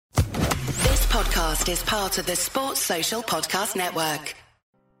podcast is part of the Sports Social Podcast Network.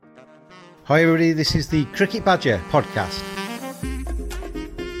 Hi everybody, this is the Cricket Badger podcast.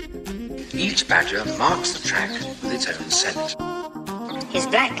 Each badger marks the track with its own scent. His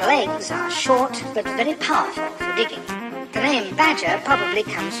black legs are short but very powerful for digging. The name badger probably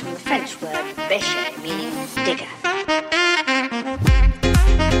comes from the French word bêcher, meaning digger.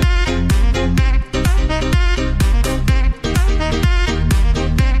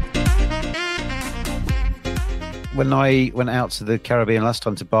 When I went out to the Caribbean last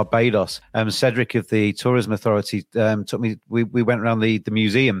time, to Barbados, Cedric of the Tourism Authority took me. We went around the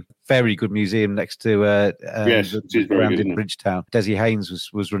museum, very good museum next to yes, around in Bridgetown. Desi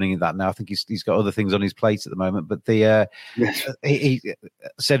Haynes was running that now. I think he's got other things on his plate at the moment. But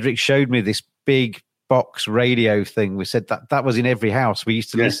Cedric showed me this big box radio thing. We said that was in every house. We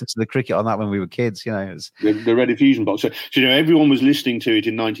used to listen to the cricket on that when we were kids. You know, it was the Red Diffusion box. So everyone was listening to it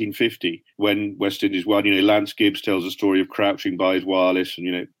in 1950 when West Indies won. Lance Gibbs tells the story of crouching by his wireless, and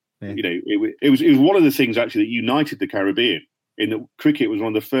it was one of the things actually that united the Caribbean. In that cricket was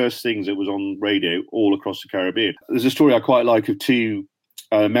one of the first things that was on radio all across the Caribbean. There's a story I quite like of two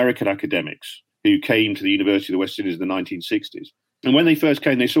American academics who came to the University of the West Indies in the 1960s. And when they first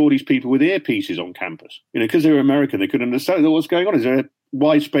came, they saw these people with earpieces on campus. Because they were American, they couldn't understand what's going on. Is there a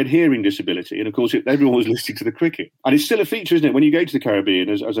widespread hearing disability? And of course, everyone was listening to the cricket. And it's still a feature, isn't it? When you go to the Caribbean,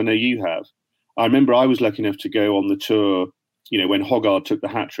 as I know you have. I remember I was lucky enough to go on the tour, when Hogarth took the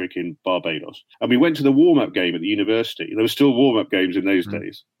hat-trick in Barbados. And we went to the warm-up game at the university. There were still warm-up games in those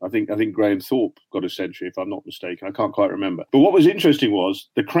days. I think Graham Thorpe got a century, if I'm not mistaken. I can't quite remember. But what was interesting was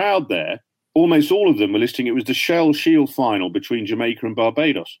the crowd there, almost all of them were listening. It was the Shell Shield final between Jamaica and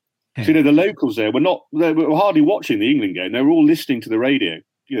Barbados. Yeah. So, the locals there they were hardly watching the England game. They were all listening to the radio.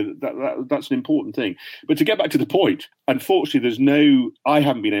 That's an important thing. But to get back to the point, unfortunately, I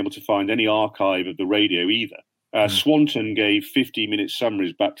haven't been able to find any archive of the radio either. Swanton gave 50-minute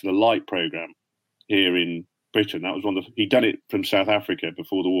summaries back to the Light programme here in Britain. That was he'd done it from South Africa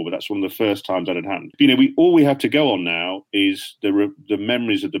before the war, but that's one of the first times that had happened. All we have to go on now is the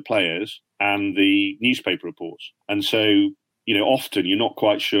memories of the players and the newspaper reports. And so, often you're not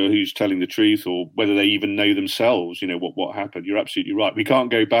quite sure who's telling the truth or whether they even know themselves, what happened. You're absolutely right. We can't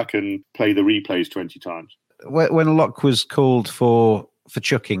go back and play the replays 20 times. When Locke was called for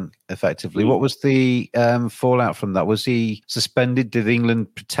chucking, effectively, what was the fallout from that? Was he suspended? Did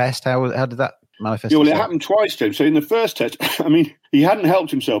England protest? How did that manifest? It happened twice, James. So in the first test, he hadn't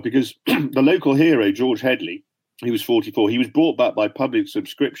helped himself because the local hero, George Headley, he was 44, he was brought back by public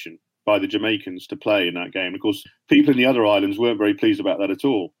subscription by the Jamaicans to play in that game. Of course, people in the other islands weren't very pleased about that at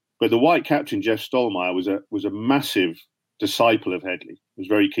all. But the white captain, Jeff Stolmeyer, was a massive disciple of Headley. Was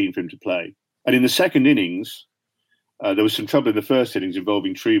very keen for him to play. And in the second innings, there was some trouble in the first innings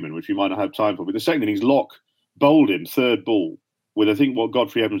involving Truman, which we might not have time for. But the second innings, Locke bowled him third ball with, I think, what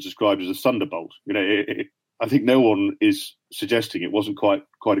Godfrey Evans described as a thunderbolt. I think no one is suggesting it wasn't quite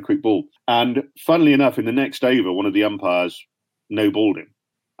a quick ball. And funnily enough, in the next over, one of the umpires no-balled him.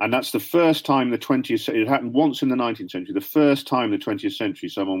 And that's the first time it happened once in the 19th century, the first time in the 20th century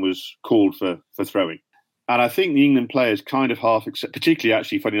someone was called for throwing. And I think the England players kind of half accept, particularly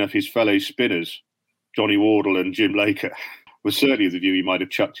actually, funny enough, his fellow spinners, Johnny Wardle and Jim Laker, was certainly of the view he might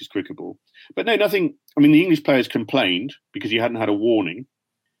have chucked his cricket ball. But no, nothing. The English players complained because he hadn't had a warning.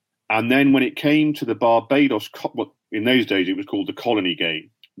 And then when it came to the Barbados, in those days it was called the Colony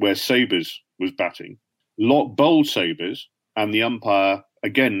game, where Sobers was batting, Locke bowled Sobers and the umpire,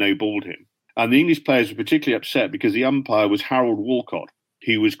 again, no-balled him. And the English players were particularly upset because the umpire was Harold Walcott,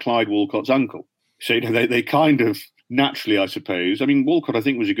 who was Clyde Walcott's uncle. So they kind of naturally, I suppose. Walcott, I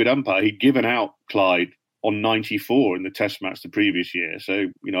think, was a good umpire. He'd given out Clyde on 94 in the Test match the previous year. So,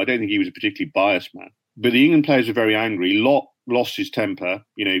 I don't think he was a particularly biased man. But the England players were very angry. Locke lost his temper,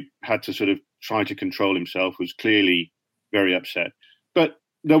 had to sort of try to control himself, was clearly very upset. But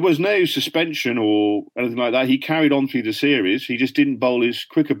there was no suspension or anything like that. He carried on through the series. He just didn't bowl his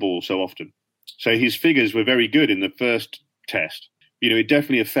cricket ball so often. So his figures were very good in the first test. It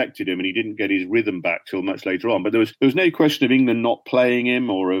definitely affected him and he didn't get his rhythm back till much later on. But there was no question of England not playing him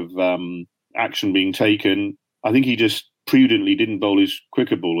or of action being taken. I think he just prudently didn't bowl his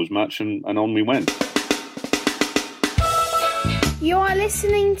cricket ball as much and on we went. You are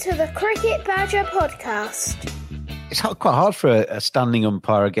listening to the Cricket Badger podcast. It's quite hard for a standing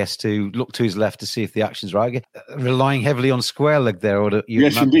umpire, I guess, to look to his left to see if the action's right. Relying heavily on square leg there.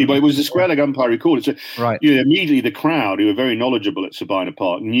 Yes, indeed. But it was the square leg umpire who called it. So, right. Immediately the crowd, who were very knowledgeable at Sabina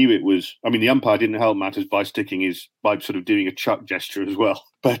Park, knew it was. The umpire didn't help matters by sort of doing a chuck gesture as well.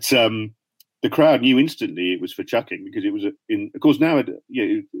 But the crowd knew instantly it was for chucking because it was of course now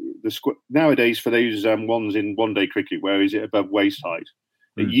nowadays for those ones in one-day cricket, where is it above waist height?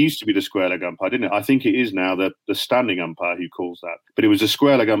 It used to be the square leg umpire, didn't it? I think it is now the standing umpire who calls that. But it was the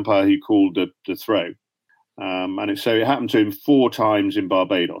square leg umpire who called the throw. So it happened to him 4 times in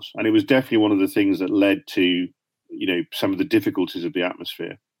Barbados. And it was definitely one of the things that led to, some of the difficulties of the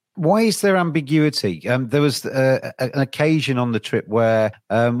atmosphere. Why is there ambiguity? There was an occasion on the trip where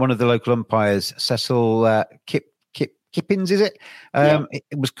one of the local umpires, Cecil Kippins, is it?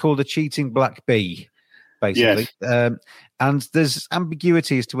 It was called a cheating black bee, basically. Yes. And there's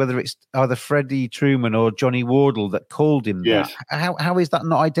ambiguity as to whether it's either Freddie Truman or Johnny Wardle that called him that. How is that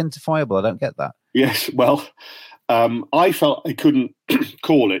not identifiable? I don't get that. Yes, well, I felt I couldn't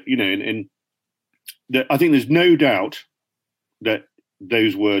call it, and I think there's no doubt that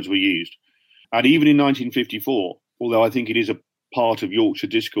those words were used. And even in 1954, although I think it is a part of Yorkshire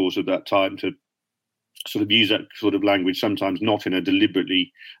discourse at that time to sort of use that sort of language, sometimes not in a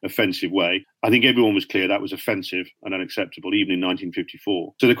deliberately offensive way, I think everyone was clear that was offensive and unacceptable, even in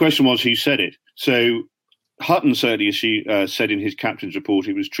 1954. So the question was, who said it? So Hutton certainly, as she said in his captain's report,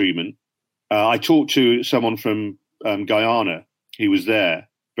 it was Truman. I talked to someone from Guyana. He was there,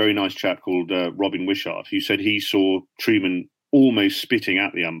 very nice chap called Robin Wishart, who said he saw Truman almost spitting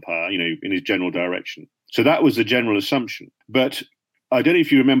at the umpire, in his general direction. So that was the general assumption. But I don't know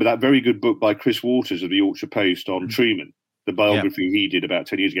if you remember that very good book by Chris Waters of the Yorkshire Post on Truman, the biography he did about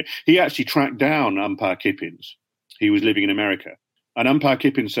 10 years ago. He actually tracked down umpire Kippins. He was living in America. And umpire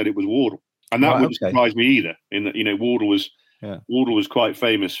Kippins said it was Wardle. And that wouldn't surprise me either, in that, Wardle was quite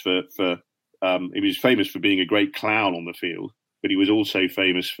famous for he was famous for being a great clown on the field, but he was also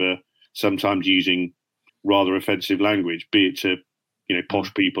famous for sometimes using rather offensive language, be it to,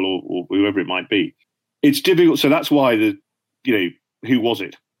 posh people or whoever it might be. It's difficult. So that's why who was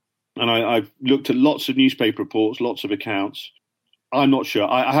it? And I've looked at lots of newspaper reports, lots of accounts. I'm not sure.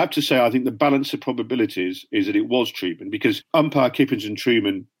 I have to say, I think the balance of probabilities is that it was Truman, because umpire Kippins and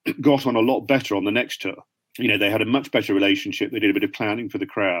Truman got on a lot better on the next tour. They had a much better relationship. They did a bit of clowning for the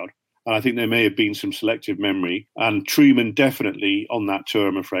crowd. And I think there may have been some selective memory. And Truman definitely on that tour,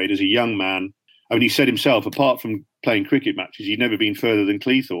 I'm afraid, as a young man. I mean, he said himself, apart from playing cricket matches, he'd never been further than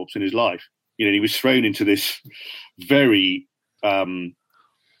Cleethorpes in his life. He was thrown into this very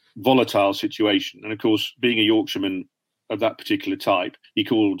volatile situation. And of course, being a Yorkshireman of that particular type, he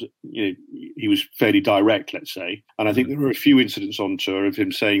was fairly direct, let's say. And I think there were a few incidents on tour of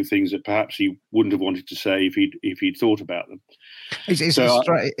him saying things that perhaps he wouldn't have wanted to say if he'd thought about them.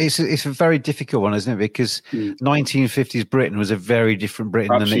 It's a very difficult one, isn't it? Because 1950s Britain was a very different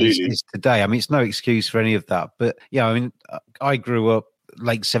Britain than it is today. I mean, it's no excuse for any of that. But I grew up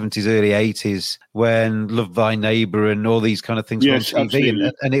late 70s, early 80s when Love Thy Neighbour and all these kind of things were on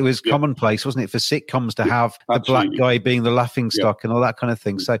TV. And it was commonplace, wasn't it, for sitcoms to have the black guy being the laughingstock and all that kind of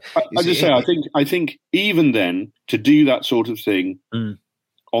thing. So I think even then, to do that sort of thing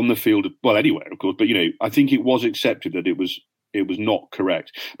on the field, well, anywhere, of course, but, I think it was accepted that it was not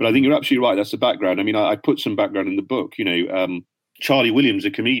correct. But I think you're absolutely right. That's the background. I mean, I put some background in the book. Charlie Williams,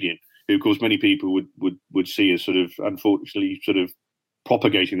 a comedian, who, of course, many people would see as sort of, unfortunately, sort of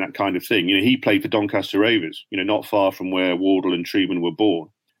propagating that kind of thing. He played for Doncaster Rovers, not far from where Wardle and Truman were born.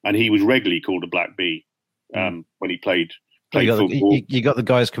 And he was regularly called a black bee when he played football. You got the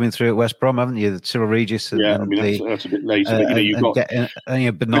guys coming through at West Brom, haven't you? The Cyril Regis. That's a bit later. But, you've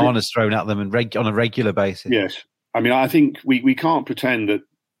got bananas thrown at them on a regular basis. Yes. I mean, I think we can't pretend that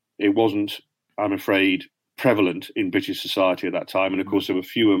it wasn't, I'm afraid, prevalent in British society at that time. And of course, there were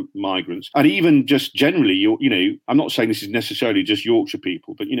fewer migrants. And even just generally, I'm not saying this is necessarily just Yorkshire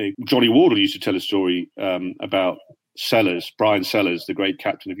people, but, Johnny Wardle used to tell a story about Brian Sellers, the great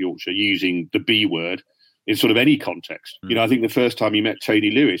captain of Yorkshire, using the B word in sort of any context. I think the first time he met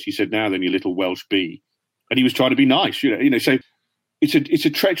Tony Lewis, he said, "Now then, you little Welsh bee." And he was trying to be nice, so it's a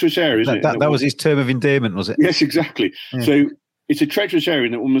treacherous area, isn't it? That was his term of endearment, was it? Yes, exactly. Yeah. So it's a treacherous area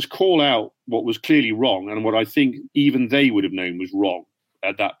that one must call out what was clearly wrong and what I think even they would have known was wrong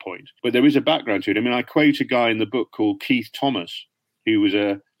at that point. But there is a background to it. I mean, I quote a guy in the book called Keith Thomas, who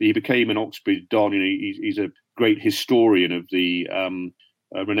he became an Oxbridge Don. He's a great historian of the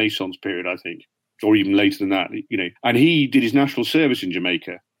Renaissance period, I think, or even later than that. And he did his national service in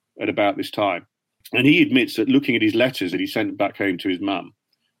Jamaica at about this time. And he admits that looking at his letters that he sent back home to his mum,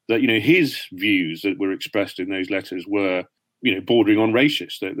 that his views that were expressed in those letters were bordering on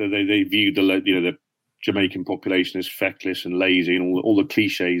racist. They viewed the Jamaican population as feckless and lazy and all the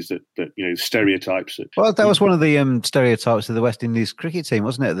cliches that stereotypes. Well, that was one of the stereotypes of the West Indies cricket team,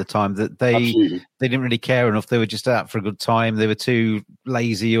 wasn't it, at the time, that they didn't really care enough. They were just out for a good time. They were too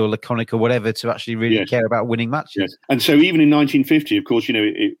lazy or laconic or whatever to actually really care about winning matches. Yes. And so even in 1950, of course,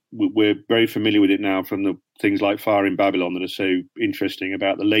 we're very familiar with it now from the things like Fire in Babylon that are so interesting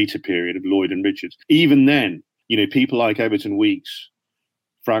about the later period of Lloyd and Richards. Even then, people like Everton Weekes,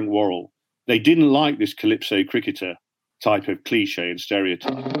 Frank Worrell, they didn't like this calypso cricketer type of cliche and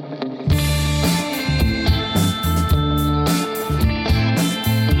stereotype.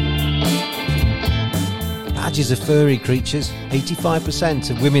 Badgers are furry creatures.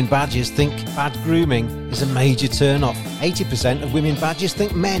 85% of women badgers think bad grooming is a major turn-off. 80% of women badgers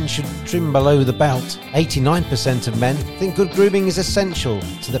think men should trim below the belt. 89% of men think good grooming is essential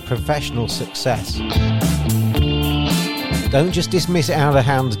to their professional success. Don't just dismiss it out of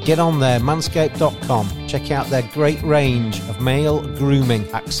hand. Get on there, manscaped.com. Check out their great range of male grooming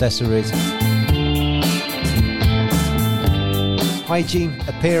accessories. Hygiene,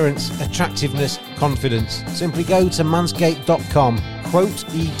 appearance, attractiveness, confidence. Simply go to manscaped.com. Quote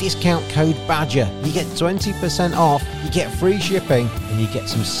the discount code BADGER. You get 20% off, you get free shipping, and you get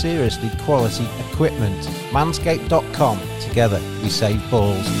some seriously quality equipment. Manscaped.com. Together, we save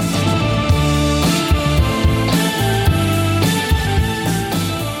balls.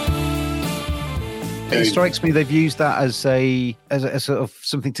 It strikes me they've used that as a sort of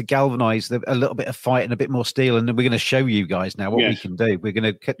something to galvanise a little bit of fight and a bit more steel, and we're going to show you guys now what we can do. We're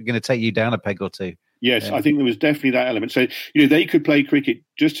going to take you down a peg or two. Yes, I think there was definitely that element. So they could play cricket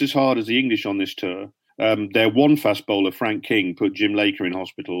just as hard as the English on this tour. Their one fast bowler, Frank King, put Jim Laker in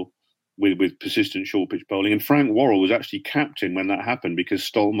hospital with persistent short pitch bowling, and Frank Worrell was actually captain when that happened because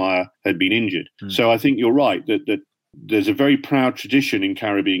Stollmeyer had been injured. So I think you're right that there's a very proud tradition in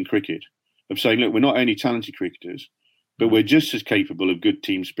Caribbean cricket of saying, look, we're not only talented cricketers, but we're just as capable of good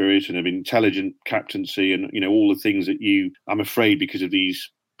team spirit and of intelligent captaincy and, all the things that I'm afraid, because of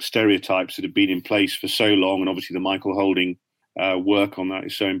these stereotypes that have been in place for so long, and obviously the Michael Holding work on that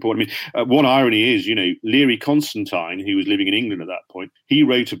is so important. I mean, one irony is, Leary Constantine, who was living in England at that point, he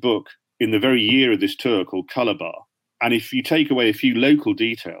wrote a book in the very year of this tour called Colour Bar. And if you take away a few local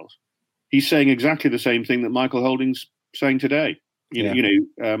details, he's saying exactly the same thing that Michael Holding's saying today.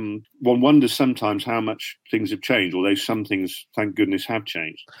 One wonders sometimes how much things have changed, although some things, thank goodness, have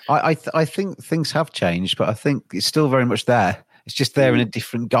changed. I think things have changed, but I think it's still very much there. It's just there in a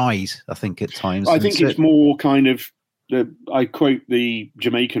different guise, I think, at times. I think it's more kind of, I quote the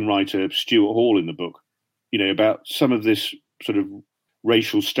Jamaican writer Stuart Hall in the book, about some of this sort of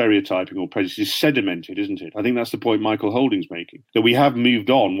racial stereotyping or prejudice is sedimented, isn't it? I think that's the point Michael Holding's making, that we have moved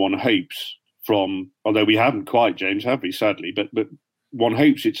on, one hopes, from, although we haven't quite, James, have we, sadly, but one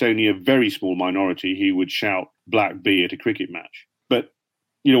hopes it's only a very small minority who would shout Black B at a cricket match. But,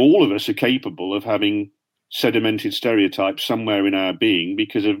 all of us are capable of having sedimented stereotypes somewhere in our being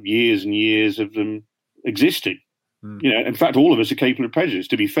because of years and years of them existing. In fact, all of us are capable of prejudice,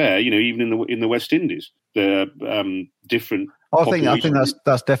 to be fair, even in the West Indies, there are different. I think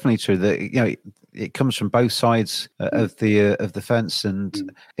that's definitely true. That it comes from both sides of the fence,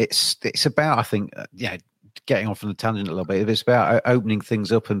 and it's about, I think, getting off on a tangent a little bit. It's about opening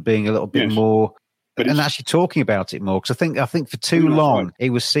things up and being a little bit more, and actually talking about it more. Because I think for too long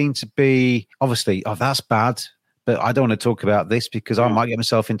it was seen to be obviously, that's bad, but I don't want to talk about this because I might get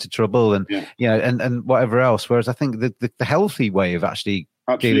myself into trouble, and and whatever else. Whereas I think the healthy way of actually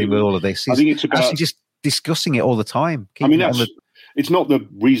dealing with all of this is actually just discussing it all the time. It's not the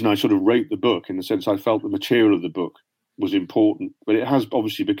reason I sort of wrote the book, in the sense I felt the material of the book was important, but it has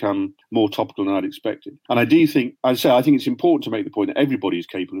obviously become more topical than I'd expected. And I do think, I think it's important to make the point that everybody is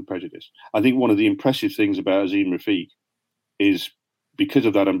capable of prejudice. I think one of the impressive things about Azeem Rafiq is, because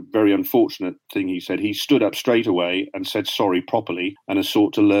of that very unfortunate thing he said, he stood up straight away and said sorry properly and has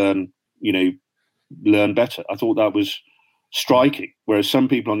sought to learn better. I thought that was striking, whereas some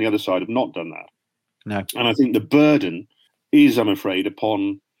people on the other side have not done that. No. And I think the burden is, I'm afraid,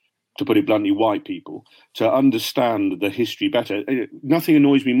 upon, to put it bluntly, white people to understand the history better. Nothing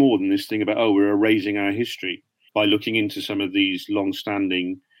annoys me more than this thing about, we're erasing our history by looking into some of these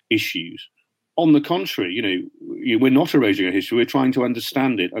long-standing issues. On the contrary, we're not erasing our history. We're trying to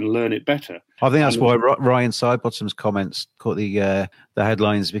understand it and learn it better. I think that's why Ryan Sidebottom's comments caught the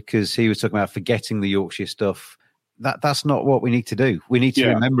headlines, because he was talking about forgetting the Yorkshire stuff. That's not what we need to do. We need to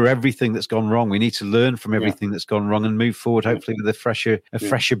remember everything that's gone wrong. We need to learn from everything that's gone wrong and move forward, hopefully with a fresher,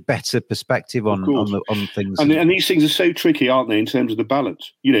 better perspective on things. And these things are so tricky, aren't they, in terms of the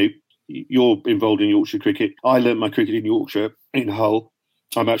balance? You're involved in Yorkshire cricket. I learnt my cricket in Yorkshire, in Hull.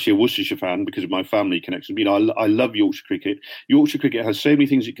 I'm actually a Worcestershire fan because of my family connection. You know, I love Yorkshire cricket. Yorkshire cricket has so many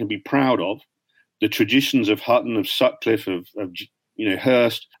things it can be proud of. The traditions of Hutton, of Sutcliffe, of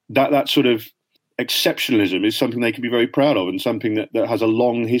Hurst, that sort of exceptionalism is something they can be very proud of, and something that has a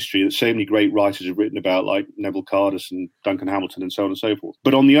long history that so many great writers have written about, like Neville Cardus and Duncan Hamilton and so on and so forth.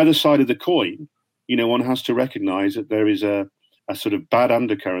 But on the other side of the coin, you know, one has to recognise that there is a sort of bad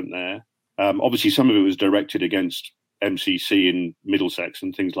undercurrent there. Obviously, some of it was directed against MCC in Middlesex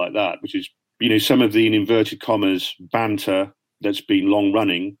and things like that, which is, you know, some of the, in inverted commas, banter that's been long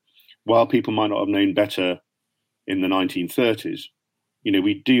running, while people might not have known better in the 1930s. You know,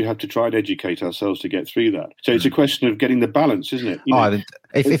 we do have to try and educate ourselves to get through that. So it's a question of getting the balance, isn't it? You know,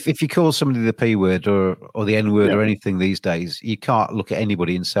 if you call somebody the P word or the N word or anything these days, you can't look at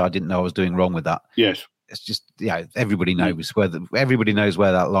anybody and say, I didn't know I was doing wrong with that. Yes. It's just, everybody knows everybody knows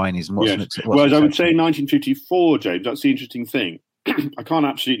where that line is. And what's Whereas I would say in 1954, James, that's the interesting thing. I can't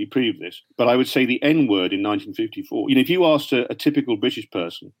absolutely prove this, but I would say the N word in 1954. You know, if you asked a typical British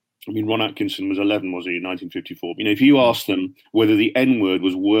person, I mean, Ron Atkinson was 11, was he, in 1954? You know, if you asked them whether the N word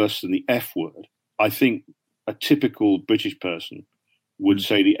was worse than the F word, I think a typical British person would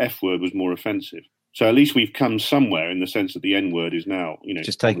say the F word was more offensive. So at least we've come somewhere in the sense that the N word is now, you know,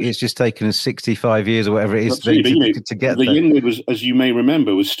 it's just taken us 65 years or whatever it is to get the there. N word was, as you may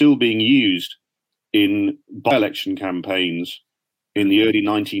remember, was still being used in by-election campaigns in the early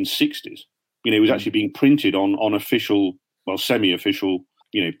 1960s. You know, it was actually being printed on official, well, semi-official,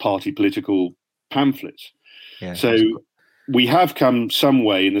 you know, party political pamphlets. Yeah, so we have come some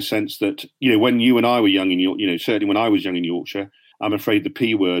way in the sense that, you know, when you and I were young in Yorkshire, you know, certainly when I was young in Yorkshire, I'm afraid the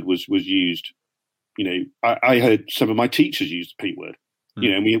P word was used. You know, I heard some of my teachers use the P word.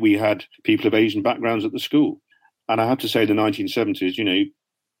 You know, and we had people of Asian backgrounds at the school. And I have to say, the 1970s, you know,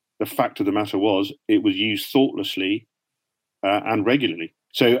 the fact of the matter was it was used thoughtlessly and regularly.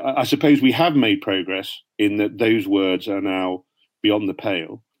 So I suppose we have made progress in that those words are now beyond the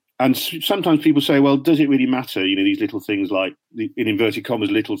pale. And sometimes people say, well, does it really matter? You know, these little things like, in inverted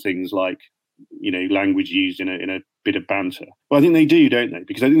commas, little things like, you know, language used in a bit of banter. Well, I think they do, don't they?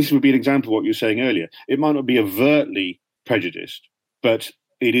 Because I think this would be an example of what you were saying earlier. It might not be overtly prejudiced, but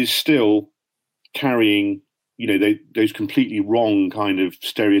it is still carrying, you know, those completely wrong kind of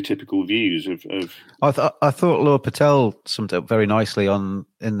stereotypical views of. I thought Lord Patel summed it up very nicely in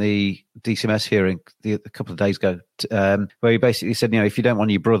the DCMS hearing a couple of days ago, where he basically said, you know, if you don't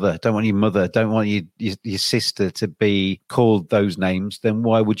want your brother, don't want your mother, don't want your sister to be called those names, then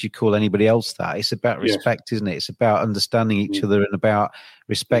why would you call anybody else that? It's about respect, isn't it? It's about understanding each other and about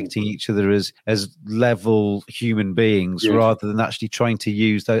respecting each other as level human beings, rather than actually trying to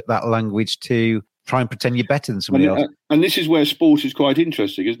use that language to try and pretend you're better than somebody else. And this is where sport is quite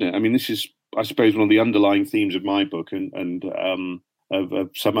interesting, isn't it? I mean, this is, I suppose, one of the underlying themes of my book and of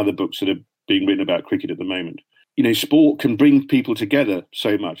some other books that are being written about cricket at the moment. You know, sport can bring people together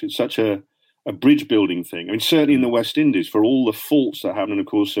so much. It's such a bridge building thing. I mean, certainly in the West Indies, for all the faults that happened, and of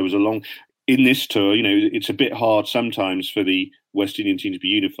course there was in this tour, you know, it's a bit hard sometimes for the West Indian team to be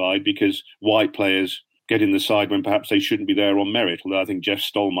unified because white players get in the side when perhaps they shouldn't be there on merit, although I think Jeff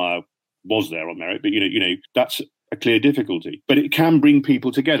Stolmeyer was there on merit, but you know that's a clear difficulty. But it can bring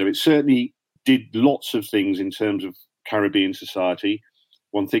people together. It certainly did lots of things in terms of Caribbean society.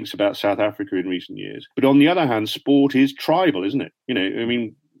 One thinks about South Africa in recent years. But on the other hand, sport is tribal, isn't it? You know, I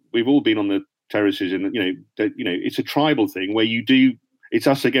mean, we've all been on the terraces, and it's a tribal thing where it's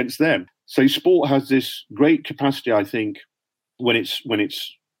us against them. So sport has this great capacity, I think, when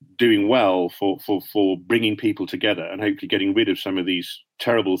it's doing well for bringing people together and hopefully getting rid of some of these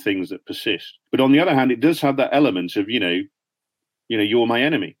terrible things that persist. But on the other hand, it does have that element of, you know, you're my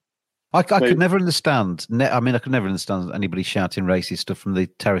enemy. I could never understand. I mean, I could never understand anybody shouting racist stuff from the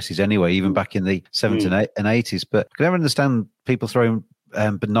terraces anyway, even back in the 70s and 80s. But I could never understand people throwing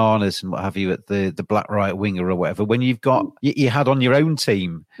bananas and what have you at the black right winger or whatever. When you've got you had on your own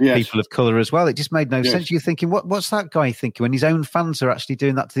team people of colour as well, it just made no sense. You're thinking, what's that guy thinking when his own fans are actually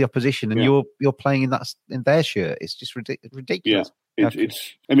doing that to the opposition and you're playing in their shirt? It's just ridiculous. Yeah,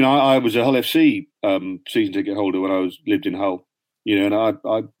 it's. I mean, I was a Hull FC season ticket holder when I lived in Hull. You know,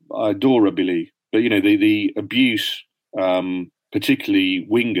 and I adore rugby league, but you know the abuse, particularly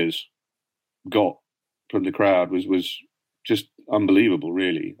wingers, got from the crowd was just unbelievable,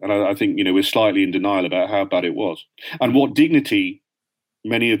 really. And I think, you know, we're slightly in denial about how bad it was and what dignity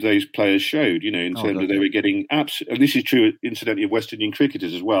many of those players showed. You know, in terms of they were getting and this is true, incidentally, of West Indian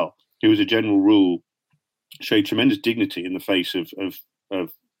cricketers as well, who, as a general rule, showed tremendous dignity in the face of the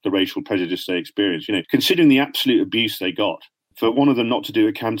racial prejudice they experienced. You know, considering the absolute abuse they got. For one of them not to do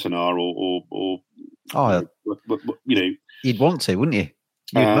a Cantona or you know, you'd want to, wouldn't you?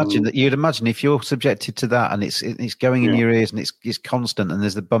 You'd imagine if you're subjected to that and it's going in your ears and it's constant and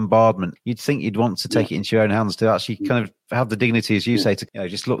there's the bombardment, you'd think you'd want to take it into your own hands to actually kind of have the dignity, as you say, to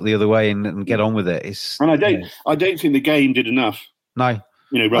just look the other way and get on with it. I don't think the game did enough. No.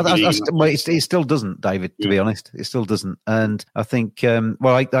 It still doesn't, David, to be honest. It still doesn't. And I think,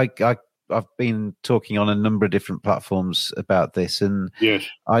 I've been talking on a number of different platforms about this. And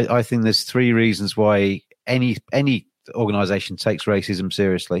I think there's three reasons why any organisation takes racism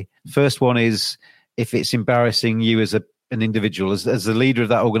seriously. First one is if it's embarrassing you as an individual, as the leader of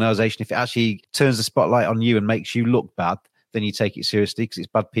that organisation, if it actually turns the spotlight on you and makes you look bad, then you take it seriously because it's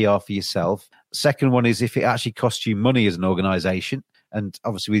bad PR for yourself. Second one is if it actually costs you money as an organisation. And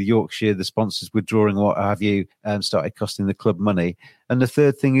obviously with Yorkshire, the sponsors withdrawing, what have you, started costing the club money. And the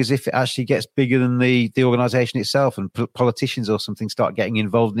third thing is if it actually gets bigger than the organisation itself and politicians or something start getting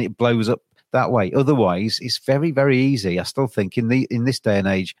involved and it blows up that way. Otherwise, it's very, very easy, I still think, in this day and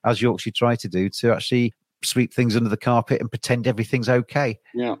age, as Yorkshire try to do, to actually sweep things under the carpet and pretend everything's okay.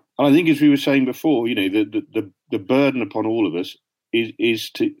 Yeah. And I think, as we were saying before, the burden upon all of us is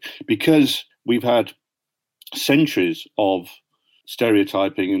to, because we've had centuries of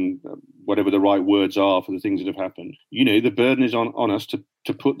stereotyping and whatever the right words are for the things that have happened, the burden is on us to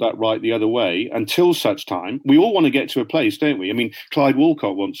put that right the other way until such time. We all want to get to a place, don't we? I mean, Clyde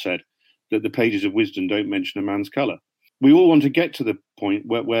Walcott once said that the pages of wisdom don't mention a man's colour. We all want to get to the point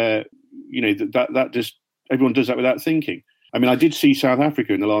where that just everyone does that without thinking. I mean, I did see South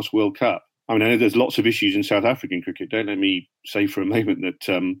Africa in the last World Cup. I mean, I know there's lots of issues in South African cricket. Don't let me say for a moment that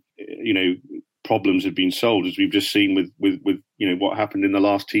problems have been solved, as we've just seen with what happened in the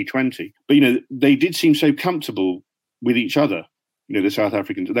last T20. But they did seem so comfortable with each other. The South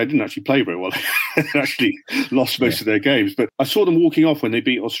Africans, they didn't actually play very well. They actually lost most of their games. But I saw them walking off when they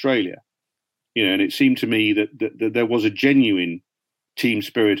beat Australia. And it seemed to me that there was a genuine team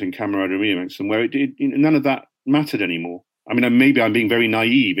spirit and camaraderie amongst them, where none of that mattered anymore. I mean, maybe I'm being very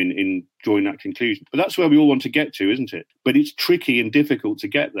naive in drawing that conclusion, but that's where we all want to get to, isn't it? But it's tricky and difficult to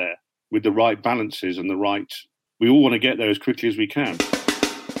get there with the right balances and we all want to get there as quickly as we can.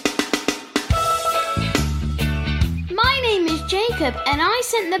 My name is Jacob and I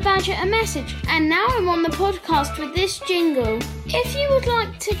sent the Badger a message, and now I'm on the podcast with this jingle. If you would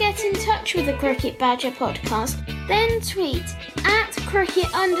like to get in touch with the Cricket Badger podcast, then tweet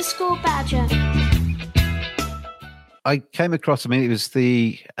 @cricket_badger. I came across, it was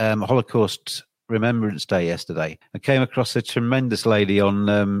the Holocaust Remembrance Day yesterday. I came across a tremendous lady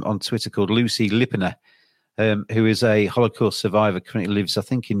on Twitter called Lucy Lippener, who is a Holocaust survivor, currently lives, I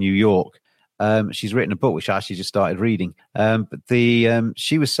think, in New York. She's written a book, which I actually just started reading. But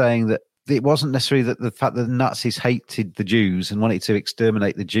she was saying that it wasn't necessarily that the fact that the Nazis hated the Jews and wanted to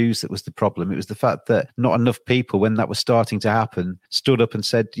exterminate the Jews that was the problem. It was the fact that not enough people, when that was starting to happen, stood up and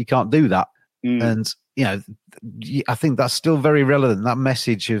said, you can't do that. And, I think that's still very relevant, that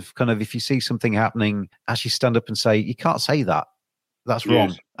message of kind of, if you see something happening, actually stand up and say, you can't say that. That's wrong.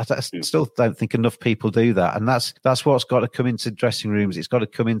 Yes. I still don't think enough people do that. And that's what's got to come into dressing rooms. It's got to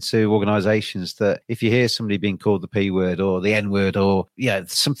come into organisations, that if you hear somebody being called the P word or the N word or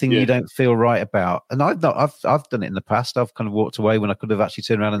something you don't feel right about. And I've done it in the past. I've kind of walked away when I could have actually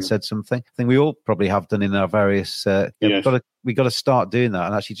turned around and said something. I think we all probably have done in our various. We've got to start doing that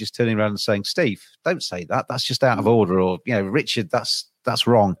and actually just turning around and saying, Steve, don't say that. That's just out of order. Or Richard, that's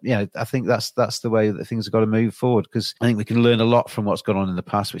wrong. I think that's the way that things have got to move forward, because I think we can learn a lot from what's gone on in the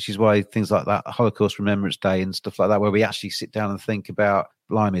past, which is why things like that Holocaust Remembrance Day and stuff like that, where we actually sit down and think about,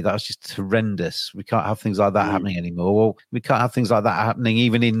 blimey, that was just horrendous. We can't have things like that happening anymore. Well, we can't have things like that happening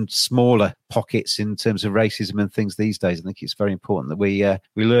even in smaller pockets in terms of racism and things these days. I think it's very important that we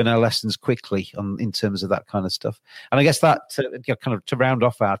learn our lessons quickly in terms of that kind of stuff. And I guess that kind of to round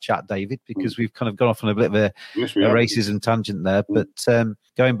off our chat, David, because we've kind of gone off on a bit of a racism tangent there. But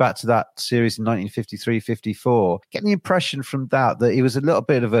going back to that series in 1953-54, getting the impression from that it was a little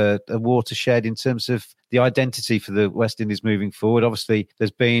bit of a watershed in terms of the identity for the West Indies moving forward. Obviously,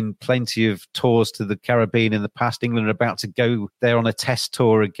 there's been plenty of tours to the Caribbean in the past. England are about to go there on a test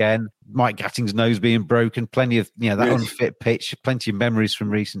tour again. Mike Gatting's nose being broken, plenty of that unfit pitch, plenty of memories from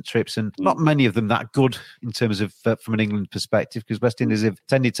recent trips, and not many of them that good in terms of from an England perspective, because West Indies have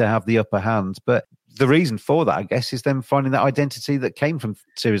tended to have the upper hand. But the reason for that, I guess, is them finding that identity that came from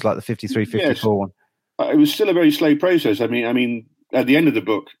series like the 53-54 one. It was still a very slow process. I mean, at the end of the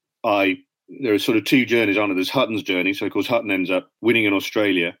book, there are sort of two journeys on it. There's Hutton's journey. So, of course, Hutton ends up winning in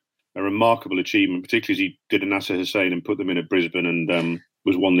Australia, a remarkable achievement, particularly as he did a Nasser Hussain and put them in at Brisbane and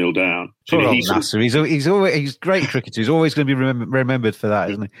was 1-0 down. So, Nasser, he's great cricketer. He's always going to be remembered for that,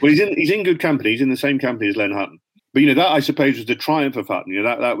 isn't he? Well, he's in good company. He's in the same company as Len Hutton. But, that, I suppose, was the triumph of Hutton.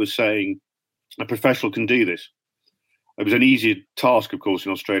 That was saying a professional can do this. It was an easier task, of course,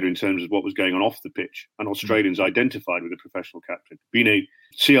 in Australia in terms of what was going on off the pitch, and Australians identified with a professional captain. But,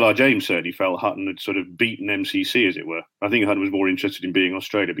 CLR James certainly felt Hutton had sort of beaten MCC, as it were. I think Hutton was more interested in being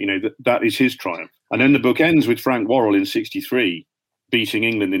Australia, but, that is his triumph. And then the book ends with Frank Worrell in 1963 beating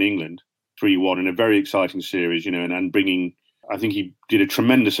England in England 3-1 in a very exciting series, and bringing, I think he did a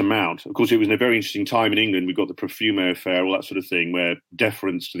tremendous amount. Of course, it was in a very interesting time in England. We've got the Profumo affair, all that sort of thing, where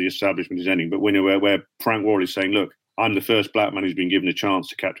deference to the establishment is ending. But where Frank Worrell is saying, look, I'm the first black man who's been given a chance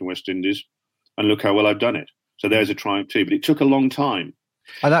to captain West Indies, and look how well I've done it. So there's a triumph too. But it took a long time.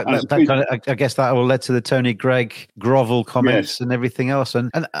 And I guess that all led to the Tony Gregg grovel comments and everything else. And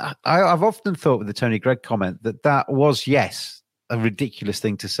I've often thought with the Tony Gregg comment that was, yes, a ridiculous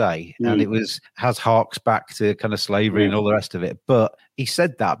thing to say. And it harks back to kind of slavery and all the rest of it. But he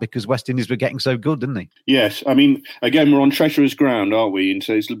said that because West Indies were getting so good, didn't he? Yes. I mean, again, we're on treacherous ground, aren't we? And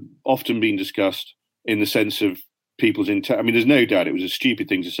so it's often been discussed in the sense of people's intent. I mean, there's no doubt it was a stupid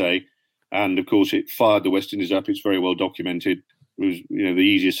thing to say. And of course, it fired the West Indies up. It's very well documented. It was, the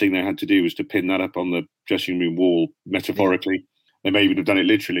easiest thing they had to do was to pin that up on the dressing room wall, metaphorically. They may even have done it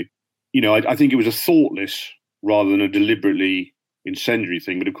literally. I think it was a thoughtless rather than a deliberately incendiary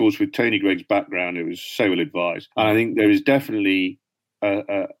thing. But of course, with Tony Gregg's background, it was so ill-advised. And I think there is definitely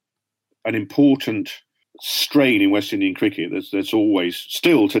an important strain in West Indian cricket that's always,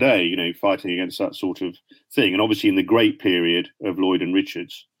 still today, fighting against that sort of thing. And obviously in the great period of Lloyd and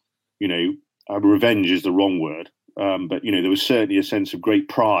Richards, revenge is the wrong word. But, there was certainly a sense of great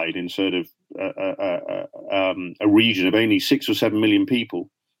pride in sort of a region of only 6 or 7 million people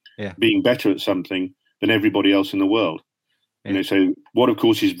being better at something than everybody else in the world. So what, of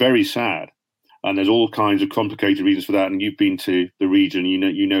course, is very sad, and there's all kinds of complicated reasons for that, and you've been to the region,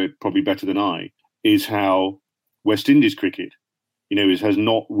 you know it probably better than I, is how West Indies cricket, has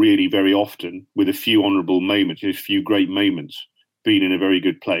not really very often, with a few honourable moments, a few great moments, been in a very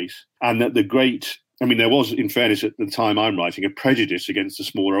good place. And that there was, in fairness, at the time I'm writing, a prejudice against the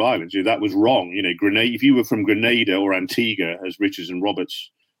smaller islands. That was wrong. Grenada, if you were from Grenada or Antigua, as Richards and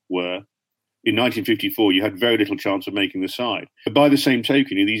Roberts were, in 1954, you had very little chance of making the side. But by the same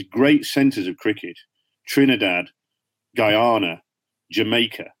token, these great centres of cricket, Trinidad, Guyana,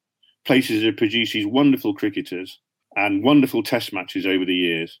 Jamaica, places that have produced these wonderful cricketers and wonderful test matches over the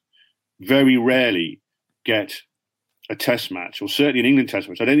years, very rarely get a test match, or certainly an England test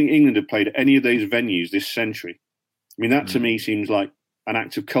match. I don't think England have played at any of those venues this century. I mean, that to me seems like an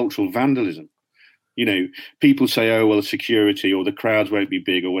act of cultural vandalism. People say, oh, well, the security or the crowds won't be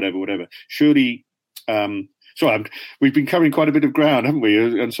big or whatever. Surely, we've been covering quite a bit of ground, haven't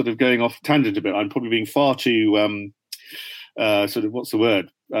we? And sort of going off tangent a bit. I'm probably being far too,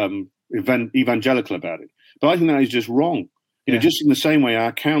 evangelical about it. But I think that is just wrong. Just in the same way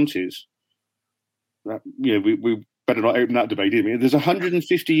our counties, we better not open that debate, do we? There's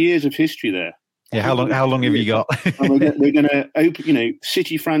 150 years of history there. Yeah, how long have you got? We're going to open,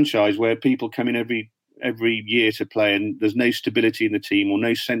 city franchise where people come in every year to play, and there's no stability in the team or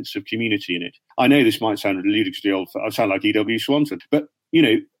no sense of community in it. I know this might sound ludicrously old. I sound like E.W. Swanson, but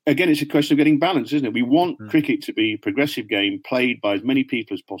again, it's a question of getting balance, isn't it? We want cricket to be a progressive game played by as many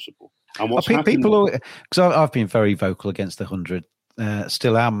people as possible. And what's happened? Because I've been very vocal against the 100,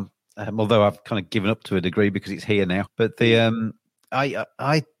 still am, although I've kind of given up to a degree because it's here now. But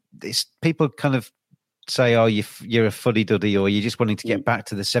it's people kind of say, oh, you're a fuddy-duddy, or you're just wanting to get back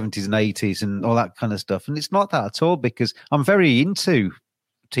to the 70s and 80s and all that kind of stuff. And it's not that at all, because I'm very into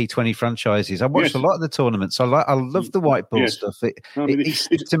T20 franchises. I watched a lot of the tournaments. I love the white ball stuff.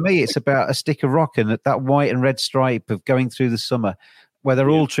 To me, it's about a stick of rock and that white and red stripe of going through the summer, where they're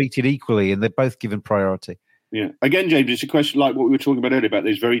all treated equally and they're both given priority. Yeah. Again, James, it's a question like what we were talking about earlier about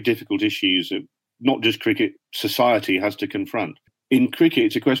those very difficult issues that not just cricket, society has to confront. In cricket,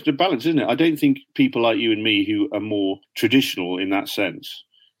 it's a question of balance, isn't it? I don't think people like you and me who are more traditional in that sense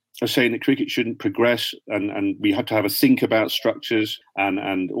are saying that cricket shouldn't progress and we have to have a think about structures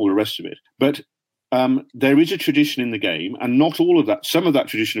and all the rest of it. But there is a tradition in the game, and not all of that. Some of that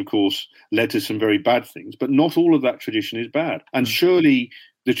tradition, of course, led to some very bad things, but not all of that tradition is bad. And surely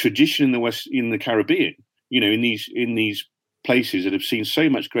the tradition in the Caribbean, in these places that have seen so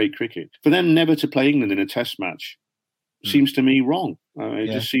much great cricket, for them never to play England in a test match seems to me wrong.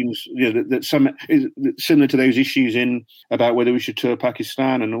 It just seems that similar to those issues about whether we should tour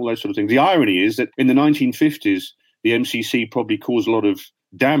Pakistan and all those sort of things. The irony is that in the 1950s, the MCC probably caused a lot of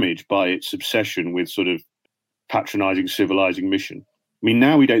damage by its obsession with sort of patronising, civilising mission. I mean,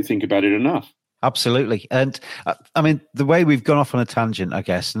 now we don't think about it enough. Absolutely. And I mean, the way we've gone off on a tangent, I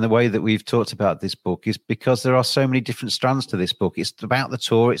guess, and the way that we've talked about this book is because there are so many different strands to this book. It's about the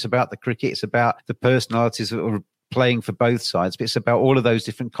tour, it's about the cricket, it's about the personalities that are playing for both sides, but it's about all of those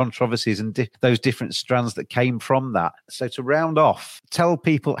different controversies and those different strands that came from that. So to round off, tell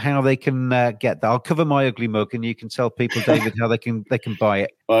people how they can get that. I'll cover my ugly mug, and you can tell people, David, how they can buy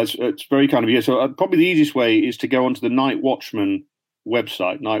it. Well, it's very kind of you. So probably the easiest way is to go onto the Night Watchman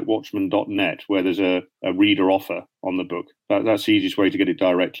website, nightwatchman.net, where there's a reader offer on the book. That's the easiest way to get it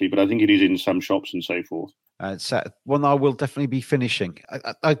directly, but I think it is in some shops and so forth. It's one I will definitely be finishing.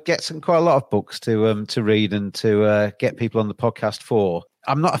 I get quite a lot of books to read and to get people on the podcast for.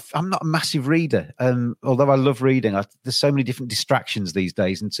 I'm not a massive reader, although I love reading. There's so many different distractions these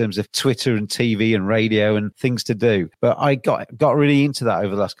days in terms of Twitter and TV and radio and things to do. But I got really into that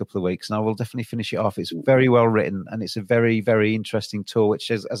over the last couple of weeks, and I will definitely finish it off. It's very well written, and it's a very, very interesting tour,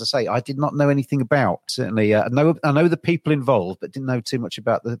 which, as I say, I did not know anything about. Certainly, I know the people involved, but didn't know too much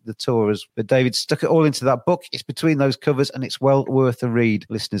about the tours. But David stuck it all into that book. It's between those covers, and it's well worth a read,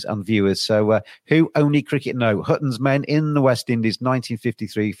 listeners and viewers. So, Who Only Cricket Know? Hutton's Men in the West Indies,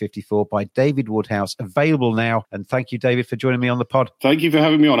 1953-54 by David Woodhouse, available now. And thank you, David, for joining me on the pod. Thank you for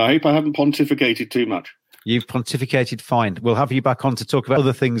having me on. I hope I haven't pontificated too much. You've pontificated fine. We'll have you back on to talk about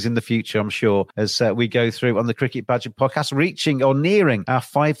other things in the future, I'm sure, as we go through on the Cricket Badger podcast, reaching or nearing our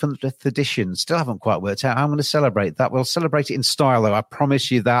 500th edition. Still haven't quite worked out how I'm going to celebrate that. We'll celebrate it in style, though. I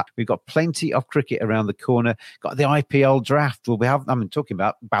promise you that. We've got plenty of cricket around the corner. Got the IPL draft. Talking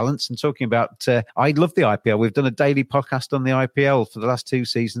about balance and talking about, I love the IPL. We've done a daily podcast on the IPL for the last 2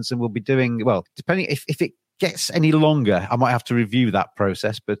 seasons, and we'll be doing, well, depending if it gets any longer, I might have to review that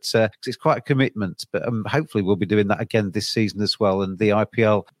process, but it's quite a commitment. But hopefully we'll be doing that again this season as well. And the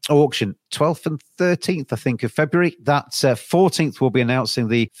IPL auction, 12th and 13th, I think, of February. That 14th will be announcing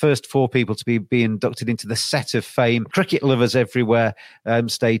the first 4 people to be inducted into the Set of Fame. Cricket lovers everywhere,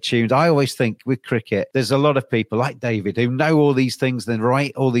 stay tuned. I always think with cricket, there's a lot of people like David who know all these things, then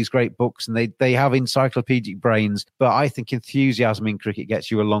write all these great books, and they have encyclopedic brains. But I think enthusiasm in cricket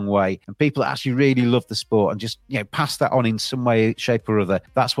gets you a long way. And people that actually really love the sport and just pass that on in some way, shape or other.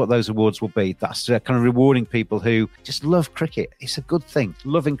 That's what those awards will be. That's kind of rewarding people who just love cricket. It's a good thing.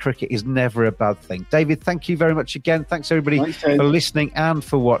 Loving cricket is never a bad thing. David, thank you very much again. Thanks everybody for listening and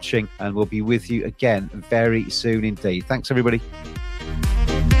for watching, and we'll be with you again very soon indeed. Thanks everybody.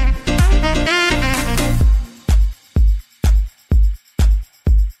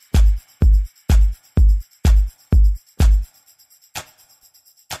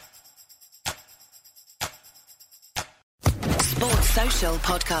 Social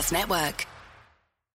Podcast Network.